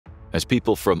As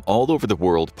people from all over the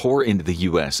world pour into the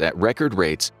U.S. at record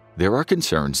rates, there are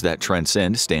concerns that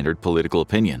transcend standard political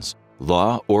opinions.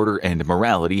 Law, order, and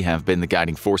morality have been the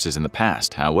guiding forces in the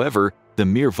past. However, the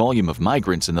mere volume of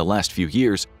migrants in the last few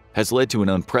years has led to an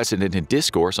unprecedented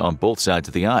discourse on both sides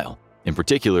of the aisle. In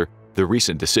particular, the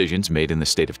recent decisions made in the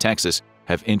state of Texas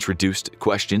have introduced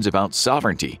questions about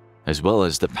sovereignty, as well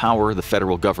as the power the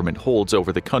federal government holds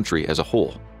over the country as a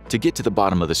whole. To get to the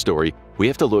bottom of the story, we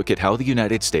have to look at how the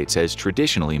United States has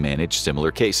traditionally managed similar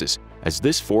cases, as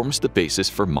this forms the basis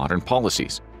for modern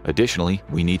policies. Additionally,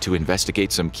 we need to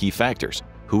investigate some key factors: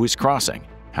 who is crossing,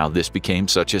 how this became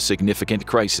such a significant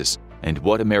crisis, and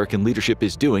what American leadership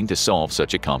is doing to solve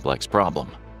such a complex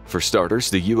problem. For starters,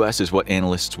 the U.S. is what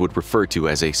analysts would refer to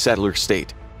as a settler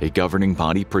state, a governing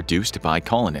body produced by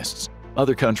colonists.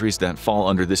 Other countries that fall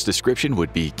under this description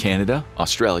would be Canada,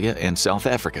 Australia, and South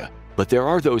Africa. But there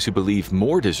are those who believe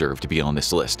more deserve to be on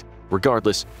this list.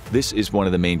 Regardless, this is one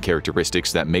of the main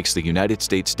characteristics that makes the United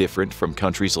States different from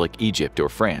countries like Egypt or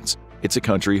France. It's a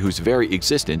country whose very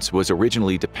existence was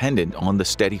originally dependent on the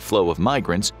steady flow of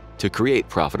migrants to create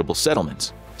profitable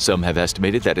settlements. Some have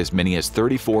estimated that as many as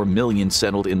 34 million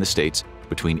settled in the States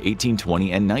between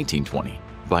 1820 and 1920.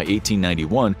 By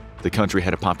 1891, the country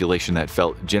had a population that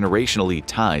felt generationally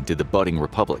tied to the budding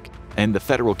republic, and the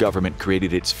federal government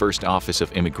created its first Office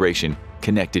of Immigration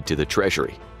connected to the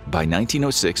Treasury. By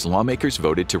 1906, lawmakers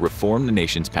voted to reform the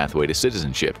nation's pathway to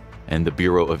citizenship, and the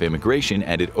Bureau of Immigration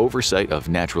added oversight of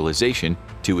naturalization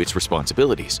to its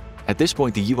responsibilities. At this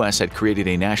point, the U.S. had created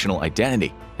a national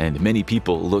identity, and many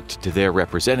people looked to their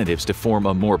representatives to form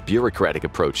a more bureaucratic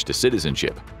approach to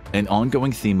citizenship. An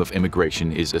ongoing theme of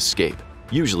immigration is escape,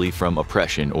 usually from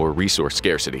oppression or resource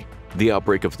scarcity. The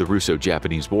outbreak of the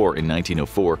Russo-Japanese War in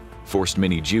 1904 forced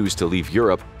many Jews to leave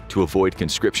Europe to avoid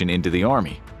conscription into the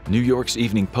army. New York's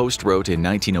Evening Post wrote in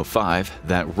 1905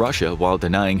 that Russia, while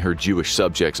denying her Jewish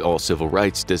subjects all civil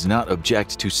rights, does not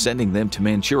object to sending them to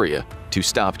Manchuria to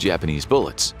stop Japanese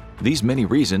bullets. These many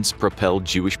reasons propelled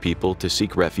Jewish people to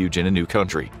seek refuge in a new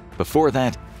country. Before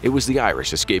that, it was the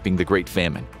Irish escaping the Great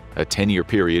Famine, a 10-year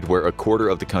period where a quarter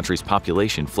of the country's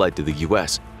population fled to the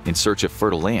U.S. in search of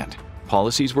fertile land.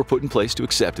 Policies were put in place to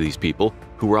accept these people,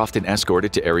 who were often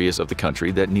escorted to areas of the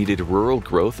country that needed rural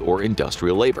growth or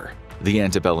industrial labor. The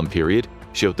antebellum period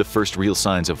showed the first real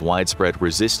signs of widespread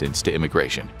resistance to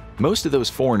immigration. Most of those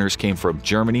foreigners came from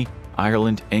Germany,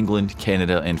 Ireland, England,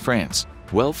 Canada, and France.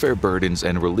 Welfare burdens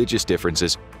and religious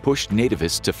differences pushed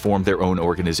nativists to form their own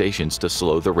organizations to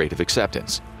slow the rate of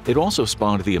acceptance. It also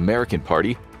spawned the American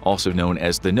Party, also known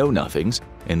as the Know-Nothings,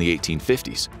 in the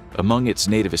 1850s. Among its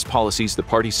nativist policies, the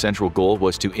party's central goal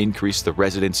was to increase the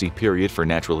residency period for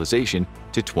naturalization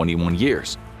to 21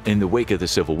 years. In the wake of the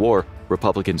Civil War,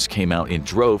 Republicans came out in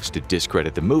droves to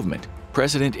discredit the movement.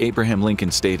 President Abraham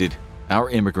Lincoln stated, "Our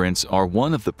immigrants are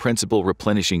one of the principal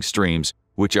replenishing streams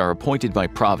which are appointed by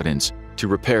Providence to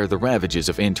repair the ravages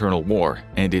of internal war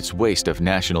and its waste of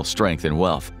national strength and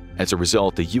wealth." As a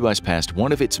result, the U.S. passed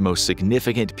one of its most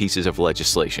significant pieces of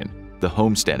legislation, the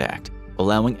Homestead Act,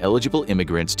 allowing eligible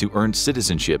immigrants to earn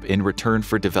citizenship in return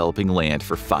for developing land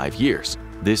for 5 years.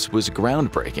 This was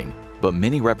groundbreaking, but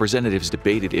many representatives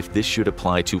debated if this should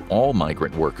apply to all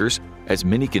migrant workers, as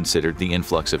many considered the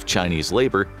influx of Chinese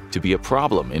labor to be a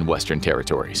problem in Western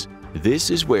territories. This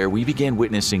is where we began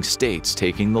witnessing states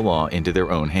taking the law into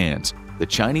their own hands. The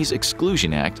Chinese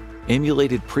Exclusion Act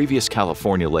emulated previous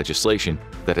California legislation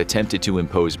that attempted to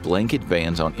impose blanket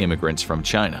bans on immigrants from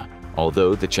China.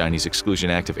 Although the Chinese Exclusion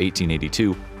Act of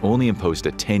 1882 only imposed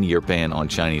a 10-year ban on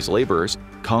Chinese laborers,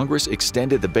 Congress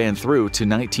extended the ban through to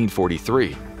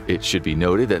 1943. It should be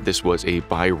noted that this was a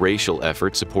biracial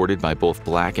effort supported by both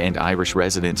Black and Irish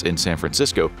residents in San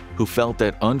Francisco who felt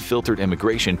that unfiltered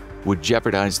immigration would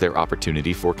jeopardize their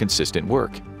opportunity for consistent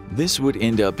work. This would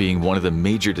end up being one of the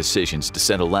major decisions to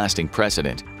set a lasting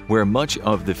precedent, where much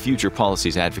of the future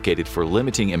policies advocated for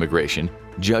limiting immigration,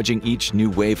 judging each new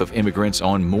wave of immigrants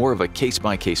on more of a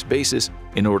case-by-case basis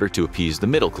in order to appease the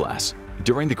middle class.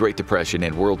 During the Great Depression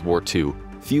and World War II,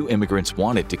 few immigrants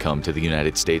wanted to come to the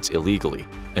United States illegally,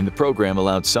 and the program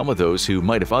allowed some of those who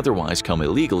might have otherwise come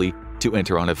illegally to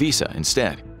enter on a visa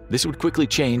instead. This would quickly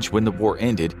change when the war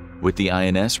ended, with the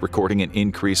INS recording an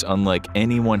increase unlike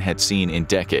anyone had seen in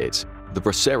decades. The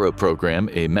Bracero program,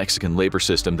 a Mexican labor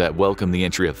system that welcomed the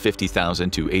entry of 50,000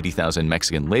 to 80,000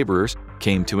 Mexican laborers,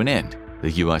 came to an end.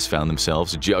 The U.S. found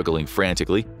themselves juggling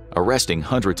frantically, arresting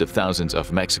hundreds of thousands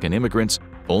of Mexican immigrants,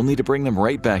 only to bring them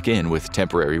right back in with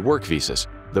temporary work visas.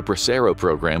 The Bracero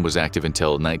program was active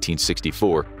until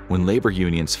 1964, when labor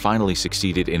unions finally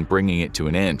succeeded in bringing it to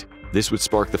an end. This would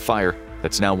spark the fire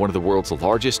that's now one of the world's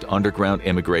largest underground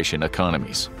immigration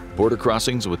economies. Border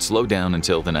crossings would slow down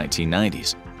until the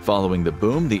 1990s. Following the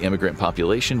boom, the immigrant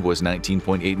population was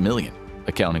 19.8 million,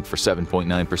 accounting for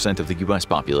 7.9% of the U.S.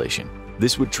 population.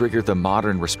 This would trigger the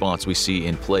modern response we see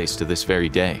in place to this very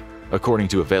day. According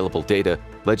to available data,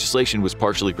 legislation was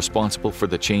partially responsible for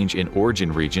the change in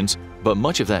origin regions, but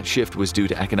much of that shift was due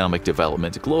to economic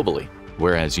development globally.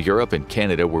 Whereas Europe and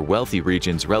Canada were wealthy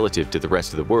regions relative to the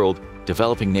rest of the world,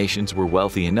 developing nations were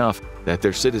wealthy enough that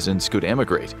their citizens could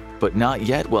emigrate, but not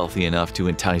yet wealthy enough to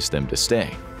entice them to stay.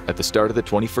 At the start of the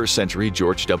 21st century,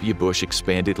 George W. Bush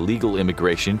expanded legal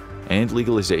immigration and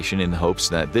legalization in the hopes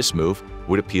that this move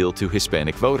would appeal to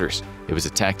Hispanic voters. It was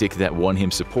a tactic that won him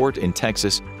support in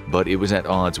Texas, but it was at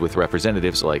odds with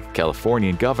representatives like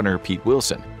Californian Governor Pete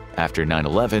Wilson. After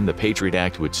 9/11, the Patriot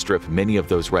Act would strip many of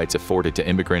those rights afforded to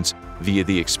immigrants via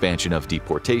the expansion of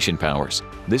deportation powers.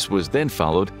 This was then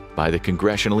followed by the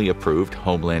congressionally approved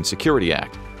Homeland Security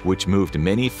Act, which moved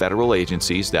many federal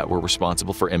agencies that were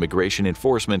responsible for immigration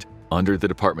enforcement under the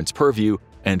department's purview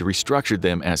and restructured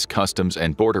them as Customs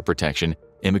and Border Protection,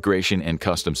 Immigration and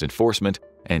Customs Enforcement,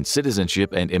 and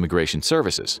Citizenship and Immigration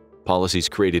Services. Policies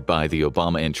created by the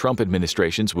Obama and Trump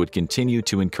administrations would continue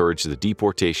to encourage the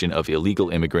deportation of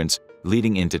illegal immigrants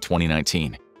leading into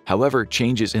 2019. However,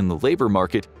 changes in the labor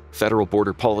market, federal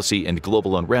border policy, and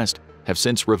global unrest have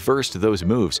since reversed those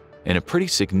moves in a pretty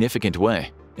significant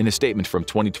way. In a statement from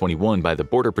 2021 by the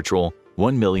Border Patrol,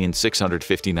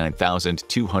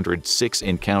 1,659,206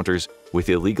 encounters with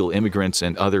illegal immigrants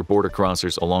and other border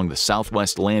crossers along the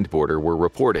southwest land border were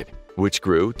reported, which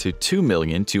grew to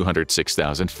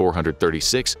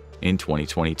 2,206,436 in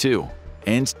 2022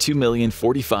 and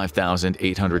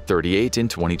 2,045,838 in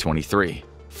 2023.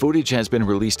 Footage has been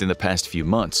released in the past few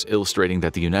months illustrating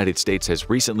that the United States has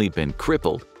recently been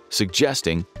crippled,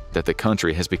 suggesting that the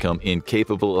country has become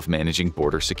incapable of managing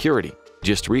border security.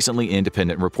 Just recently,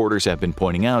 independent reporters have been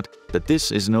pointing out that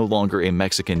this is no longer a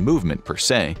Mexican movement per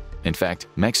se. In fact,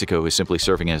 Mexico is simply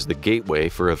serving as the gateway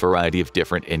for a variety of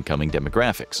different incoming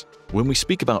demographics. When we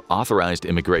speak about authorized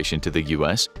immigration to the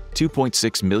U.S.,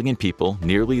 2.6 million people,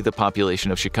 nearly the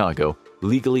population of Chicago,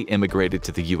 legally immigrated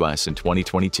to the U.S. in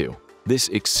 2022. This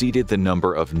exceeded the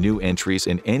number of new entries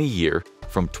in any year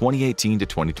from 2018 to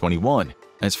 2021.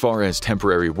 As far as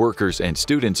temporary workers and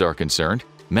students are concerned,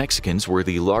 Mexicans were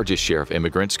the largest share of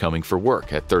immigrants coming for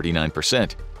work at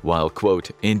 39%, while,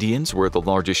 quote, Indians were the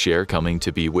largest share coming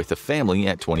to be with a family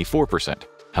at 24%.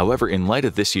 However, in light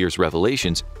of this year's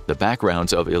revelations, the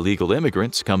backgrounds of illegal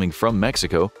immigrants coming from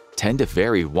Mexico tend to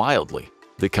vary wildly.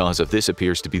 The cause of this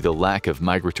appears to be the lack of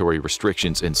migratory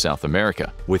restrictions in South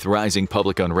America. With rising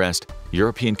public unrest,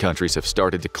 European countries have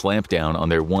started to clamp down on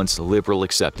their once liberal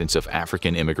acceptance of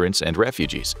African immigrants and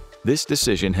refugees. This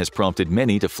decision has prompted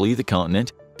many to flee the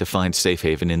continent to find safe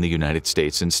haven in the United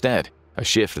States instead, a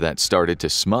shift that started to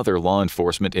smother law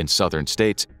enforcement in southern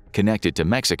states connected to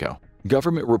Mexico.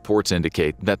 Government reports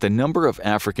indicate that the number of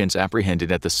Africans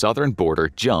apprehended at the southern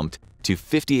border jumped to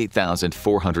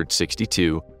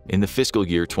 58,462 in the fiscal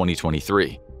year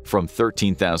 2023, from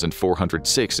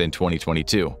 13,406 in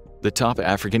 2022. The top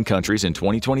African countries in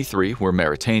 2023 were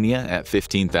Mauritania at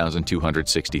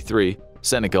 15,263,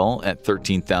 Senegal at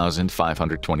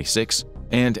 13,526,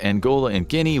 and Angola and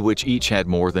Guinea, which each had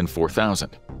more than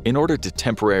 4,000. In order to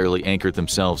temporarily anchor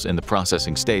themselves in the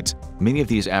processing states, many of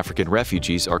these African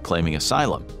refugees are claiming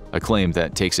asylum, a claim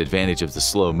that takes advantage of the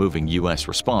slow-moving U.S.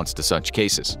 response to such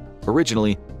cases.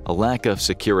 Originally, a lack of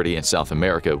security in South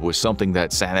America was something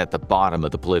that sat at the bottom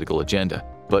of the political agenda,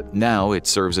 but now it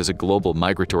serves as a global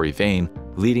migratory vein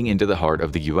leading into the heart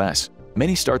of the U.S.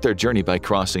 Many start their journey by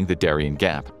crossing the Darien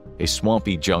Gap, a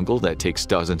swampy jungle that takes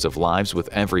dozens of lives with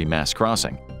every mass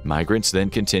crossing. Migrants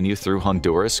then continue through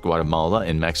Honduras, Guatemala,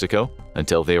 and Mexico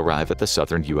until they arrive at the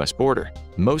southern U.S. border.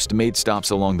 Most made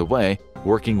stops along the way,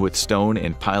 working with stone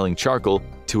and piling charcoal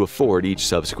to afford each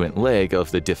subsequent leg of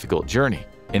the difficult journey.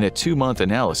 In a 2-month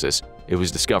analysis, it was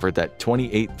discovered that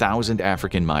 28,000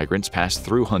 African migrants passed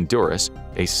through Honduras,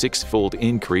 a 6-fold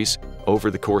increase over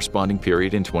the corresponding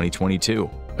period in 2022,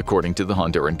 according to the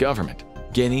Honduran government.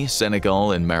 Guinea,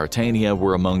 Senegal, and Mauritania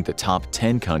were among the top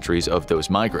 10 countries of those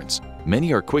migrants.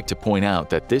 Many are quick to point out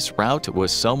that this route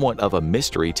was somewhat of a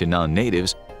mystery to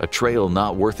non-natives, a trail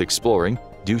not worth exploring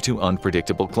due to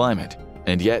unpredictable climate.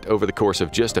 And yet, over the course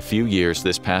of just a few years,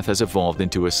 this path has evolved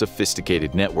into a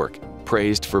sophisticated network,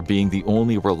 praised for being the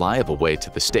only reliable way to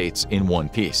the States in one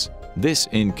piece. This,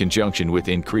 in conjunction with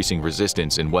increasing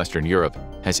resistance in Western Europe,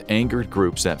 has angered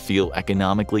groups that feel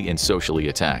economically and socially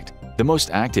attacked. The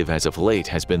most active as of late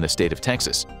has been the state of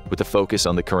Texas, with the focus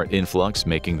on the current influx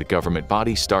making the government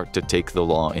body start to take the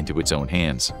law into its own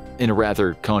hands. In a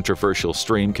rather controversial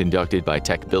stream conducted by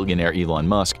tech billionaire Elon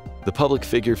Musk, the public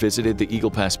figure visited the Eagle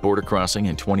Pass border crossing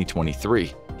in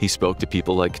 2023. He spoke to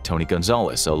people like Tony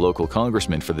Gonzalez, a local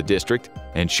congressman for the district,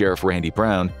 and Sheriff Randy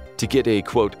Brown to get a,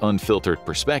 quote, unfiltered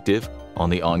perspective on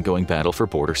the ongoing battle for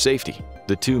border safety.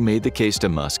 The two made the case to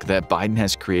Musk that Biden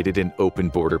has created an open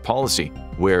border policy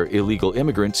where illegal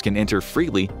immigrants can enter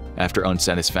freely after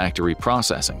unsatisfactory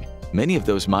processing. Many of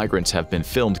those migrants have been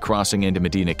filmed crossing into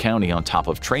Medina County on top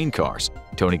of train cars.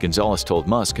 Tony Gonzalez told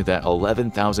Musk that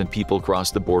 11,000 people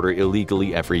cross the border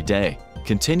illegally every day,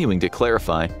 continuing to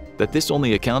clarify that this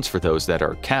only accounts for those that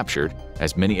are captured,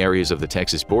 as many areas of the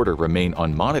Texas border remain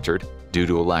unmonitored due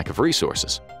to a lack of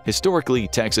resources. Historically,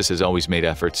 Texas has always made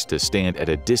efforts to stand at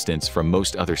a distance from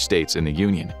most other states in the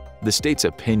Union. The state's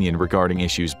opinion regarding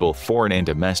issues both foreign and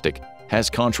domestic has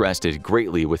contrasted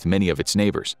greatly with many of its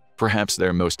neighbors. Perhaps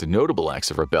their most notable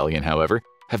acts of rebellion, however,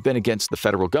 have been against the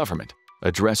federal government.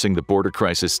 Addressing the border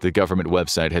crisis, the government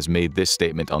website has made this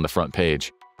statement on the front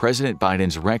page. President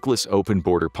Biden's reckless open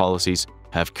border policies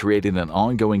have created an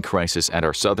ongoing crisis at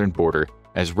our southern border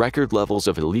as record levels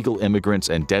of illegal immigrants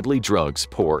and deadly drugs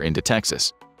pour into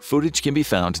Texas. Footage can be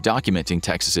found documenting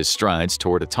Texas's strides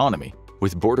toward autonomy,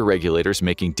 with border regulators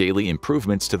making daily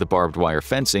improvements to the barbed wire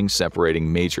fencing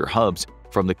separating major hubs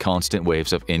from the constant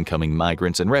waves of incoming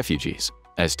migrants and refugees.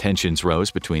 As tensions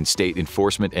rose between state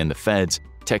enforcement and the feds,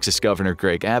 Texas Governor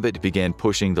Greg Abbott began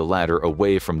pushing the latter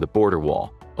away from the border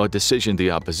wall, a decision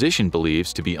the opposition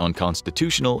believes to be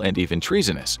unconstitutional and even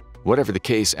treasonous. Whatever the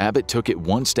case, Abbott took it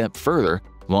one step further,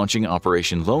 launching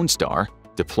Operation Lone Star,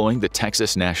 deploying the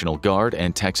Texas National Guard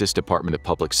and Texas Department of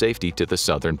Public Safety to the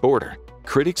southern border.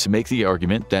 Critics make the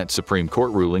argument that Supreme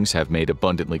Court rulings have made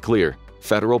abundantly clear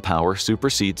federal power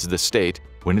supersedes the state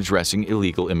when addressing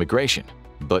illegal immigration.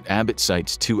 But Abbott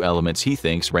cites two elements he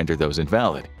thinks render those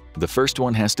invalid. The first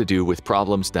one has to do with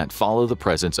problems that follow the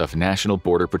presence of National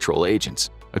Border Patrol agents.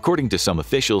 According to some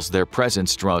officials, their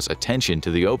presence draws attention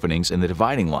to the openings in the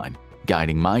dividing line,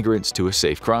 guiding migrants to a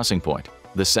safe crossing point.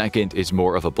 The second is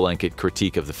more of a blanket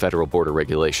critique of the federal border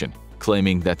regulation,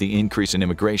 claiming that the increase in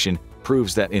immigration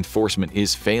proves that enforcement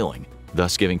is failing,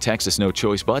 thus giving Texas no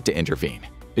choice but to intervene.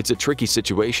 It's a tricky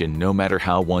situation no matter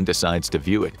how one decides to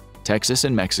view it. Texas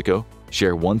and Mexico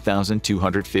share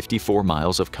 1,254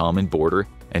 miles of common border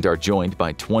and are joined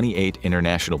by 28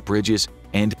 international bridges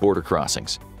and border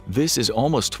crossings. This is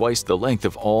almost twice the length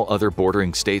of all other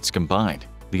bordering states combined.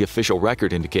 The official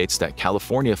record indicates that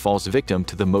California falls victim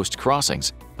to the most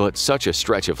crossings, but such a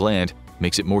stretch of land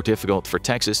makes it more difficult for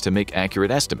Texas to make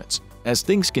accurate estimates. As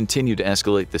things continue to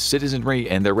escalate, the citizenry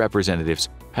and their representatives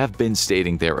have been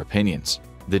stating their opinions.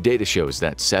 The data shows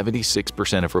that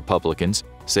 76% of Republicans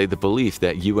say the belief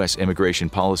that U.S. immigration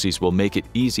policies will make it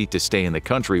easy to stay in the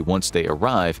country once they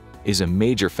arrive is a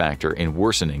major factor in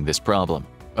worsening this problem.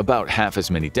 About half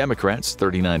as many Democrats,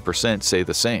 39%, say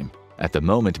the same. At the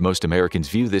moment, most Americans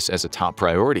view this as a top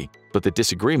priority, but the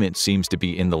disagreement seems to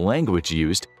be in the language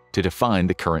used to define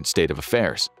the current state of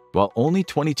affairs. While only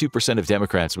 22% of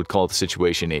Democrats would call the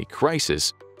situation a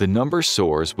crisis, the number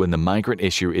soars when the migrant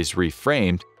issue is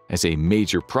reframed as a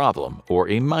major problem or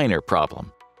a minor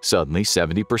problem. Suddenly,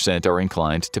 70% are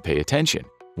inclined to pay attention.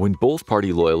 When both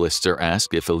party loyalists are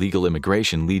asked if illegal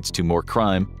immigration leads to more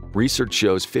crime, research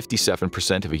shows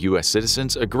 57% of U.S.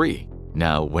 citizens agree.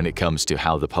 Now, when it comes to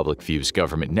how the public views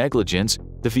government negligence,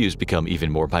 the views become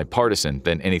even more bipartisan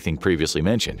than anything previously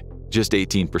mentioned. Just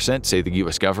 18% say the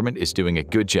U.S. government is doing a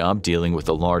good job dealing with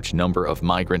a large number of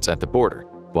migrants at the border,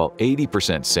 while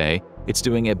 80% say it's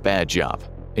doing a bad job,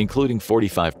 including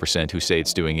 45% who say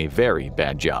it's doing a very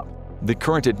bad job. The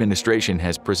current administration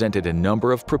has presented a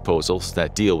number of proposals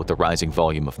that deal with the rising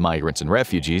volume of migrants and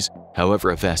refugees.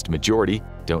 However, a vast majority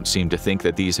don't seem to think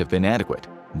that these have been adequate.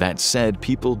 That said,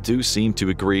 people do seem to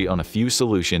agree on a few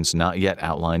solutions not yet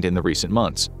outlined in the recent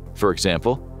months. For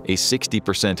example, a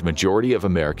 60% majority of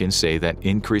Americans say that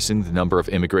increasing the number of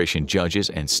immigration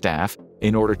judges and staff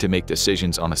in order to make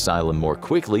decisions on asylum more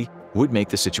quickly would make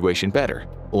the situation better.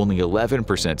 Only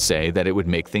 11% say that it would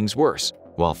make things worse,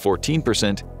 while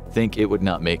 14% think it would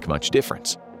not make much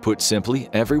difference. Put simply,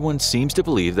 everyone seems to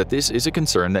believe that this is a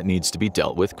concern that needs to be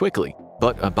dealt with quickly,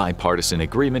 but a bipartisan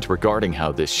agreement regarding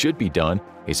how this should be done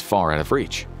is far out of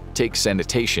reach. Take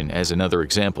sanitation as another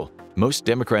example. Most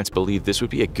Democrats believe this would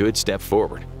be a good step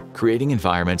forward, creating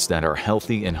environments that are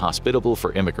healthy and hospitable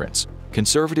for immigrants.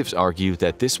 Conservatives argue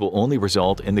that this will only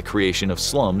result in the creation of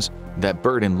slums that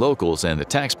burden locals and the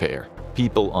taxpayer.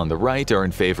 People on the right are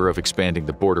in favor of expanding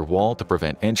the border wall to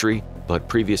prevent entry, but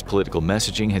previous political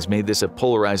messaging has made this a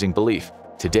polarizing belief.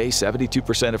 Today,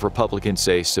 72% of Republicans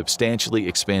say substantially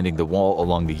expanding the wall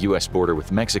along the U.S. border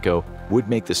with Mexico would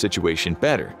make the situation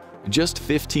better. Just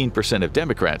 15% of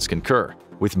Democrats concur,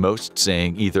 with most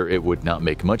saying either it would not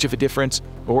make much of a difference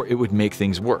or it would make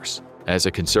things worse. As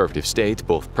a conservative state,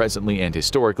 both presently and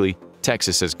historically,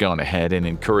 Texas has gone ahead and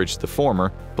encouraged the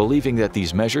former, believing that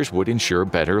these measures would ensure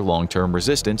better long-term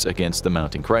resistance against the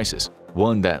mounting crisis,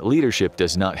 one that leadership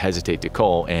does not hesitate to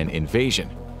call an invasion.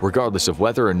 Regardless of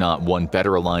whether or not one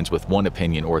better aligns with one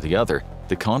opinion or the other,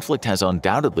 the conflict has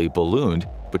undoubtedly ballooned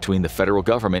between the federal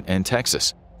government and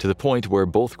Texas, to the point where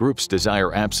both groups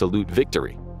desire absolute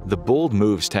victory. The bold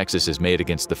moves Texas has made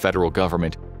against the federal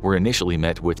government were initially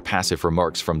met with passive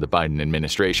remarks from the Biden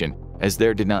administration, as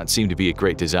there did not seem to be a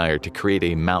great desire to create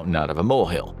a mountain out of a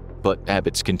molehill. But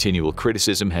Abbott's continual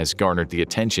criticism has garnered the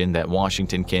attention that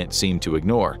Washington can't seem to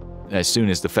ignore. As soon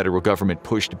as the federal government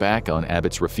pushed back on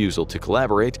Abbott's refusal to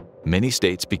collaborate, many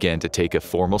states began to take a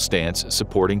formal stance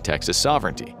supporting Texas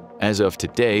sovereignty. As of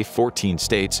today, 14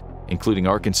 states, including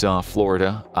Arkansas,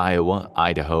 Florida, Iowa,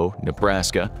 Idaho,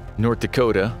 Nebraska, North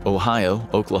Dakota, Ohio,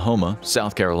 Oklahoma,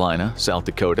 South Carolina, South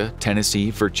Dakota, Tennessee,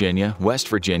 Virginia, West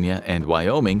Virginia, and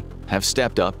Wyoming, have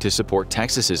stepped up to support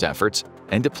Texas's efforts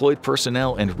and deployed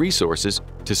personnel and resources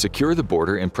to secure the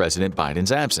border in President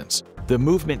Biden's absence. The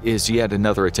movement is yet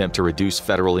another attempt to reduce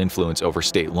federal influence over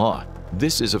state law.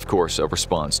 This is, of course, a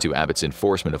response to Abbott's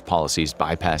enforcement of policies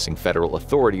bypassing federal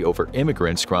authority over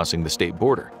immigrants crossing the state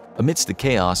border. Amidst the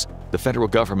chaos, the federal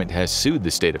government has sued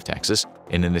the state of Texas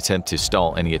in an attempt to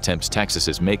stall any attempts Texas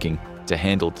is making to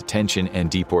handle detention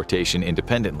and deportation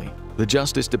independently. The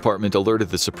Justice Department alerted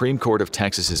the Supreme Court of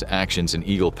Texas's actions in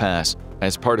Eagle Pass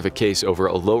as part of a case over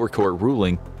a lower court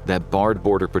ruling that barred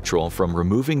Border Patrol from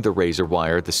removing the razor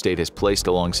wire the state has placed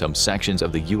along some sections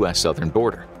of the U.S. southern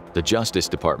border. The Justice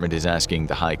Department is asking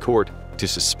the High Court to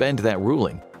suspend that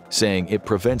ruling, saying it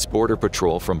prevents Border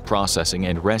Patrol from processing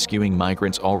and rescuing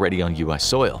migrants already on U.S.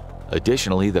 soil.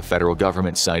 Additionally, the federal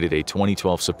government cited a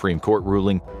 2012 Supreme Court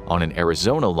ruling on an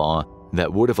Arizona law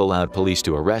that would have allowed police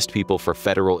to arrest people for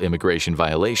federal immigration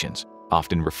violations,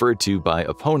 often referred to by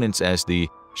opponents as the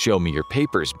 "Show Me Your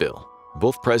Papers" bill.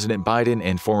 Both President Biden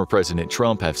and former President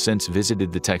Trump have since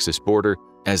visited the Texas border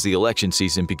as the election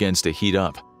season begins to heat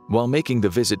up. While making the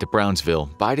visit to Brownsville,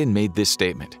 Biden made this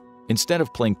statement: "Instead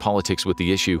of playing politics with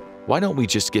the issue, why don't we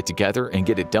just get together and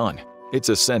get it done?" It's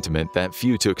a sentiment that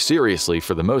few took seriously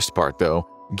for the most part, though,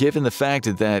 given the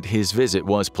fact that his visit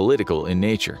was political in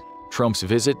nature. Trump's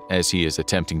visit, as he is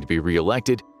attempting to be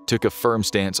re-elected, took a firm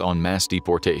stance on mass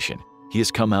deportation. He has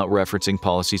come out referencing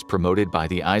policies promoted by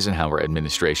the Eisenhower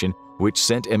administration, which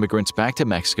sent immigrants back to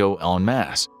Mexico en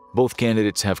masse. Both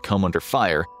candidates have come under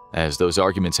fire, as those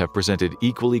arguments have presented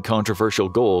equally controversial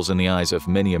goals in the eyes of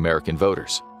many American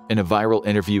voters. In a viral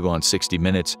interview on 60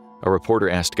 Minutes, a reporter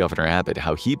asked Governor Abbott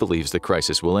how he believes the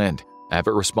crisis will end.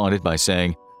 Abbott responded by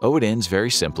saying, "Oh, it ends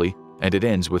very simply, and it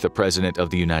ends with a President of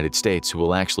the United States who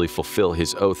will actually fulfill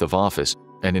his oath of office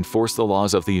and enforce the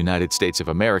laws of the United States of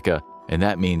America, and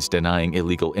that means denying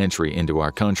illegal entry into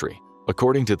our country."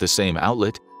 According to the same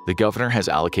outlet, the governor has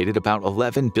allocated about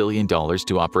 $11 billion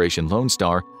to Operation Lone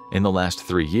Star in the last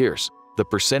 3 years. The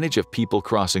percentage of people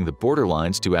crossing the border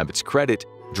lines, to Abbott's credit,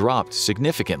 dropped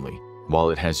significantly, while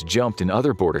it has jumped in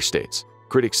other border states.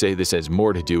 Critics say this has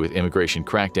more to do with immigration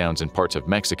crackdowns in parts of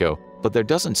Mexico, but there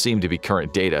doesn't seem to be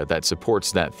current data that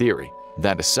supports that theory.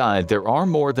 That aside, there are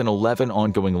more than 11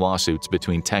 ongoing lawsuits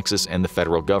between Texas and the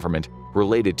federal government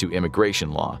related to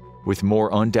immigration law, with more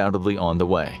undoubtedly on the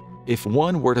way. If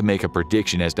one were to make a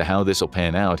prediction as to how this will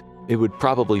pan out, it would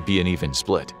probably be an even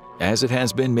split. As it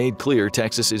has been made clear,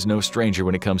 Texas is no stranger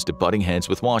when it comes to butting heads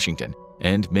with Washington,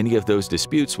 and many of those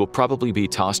disputes will probably be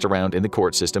tossed around in the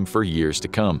court system for years to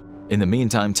come. In the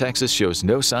meantime, Texas shows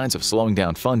no signs of slowing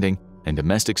down funding, and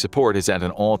domestic support is at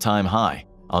an all-time high.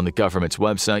 On the government's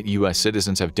website, U.S.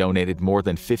 citizens have donated more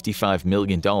than $55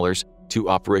 million to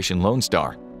Operation Lone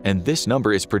Star, and this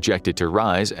number is projected to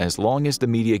rise as long as the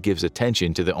media gives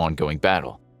attention to the ongoing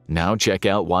battle. Now check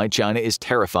out why China is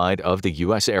terrified of the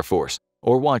U.S. Air Force,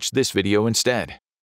 or watch this video instead.